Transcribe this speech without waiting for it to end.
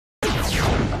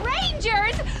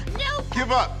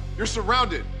Give up. You're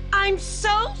surrounded. I'm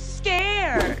so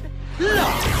scared.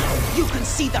 Look, you can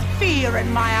see the fear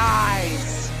in my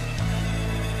eyes.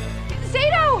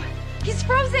 Zato! He's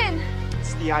frozen!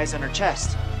 It's the eyes on her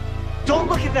chest. Don't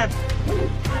look at them!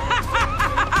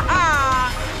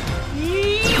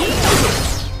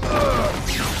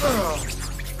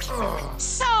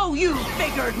 So you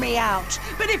figured me out.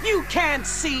 But if you can't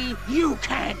see, you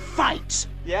can't fight.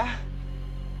 Yeah?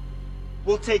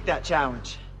 We'll take that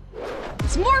challenge.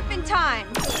 It's morphin' time!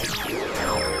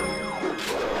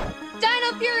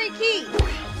 Dino Fury Key!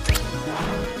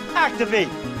 Activate!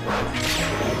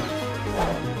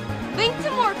 Link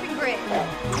to Morphin Grid!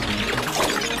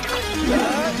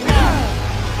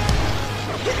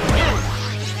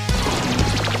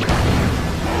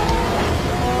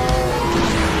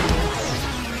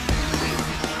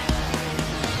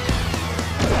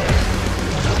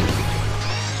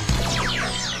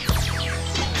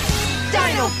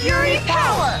 Dino Fury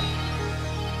power!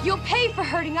 You'll pay for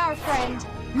hurting our friend.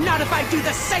 Not if I do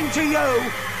the same to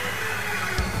you!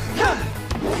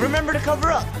 Remember to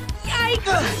cover up!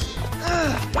 Yikes!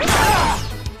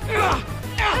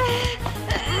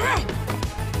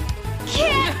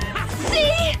 Can't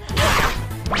see!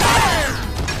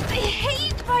 I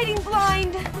hate fighting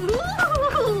blind!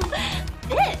 Ooh,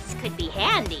 this could be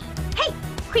handy. Hey,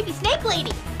 creepy snake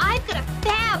lady, I've got a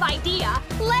fab idea.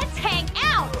 Let's hang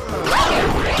out.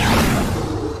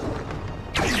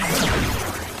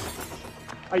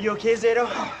 Are you okay, Zato?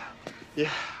 Yeah,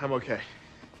 I'm okay.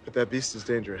 But that beast is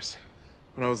dangerous.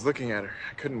 When I was looking at her,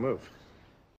 I couldn't move.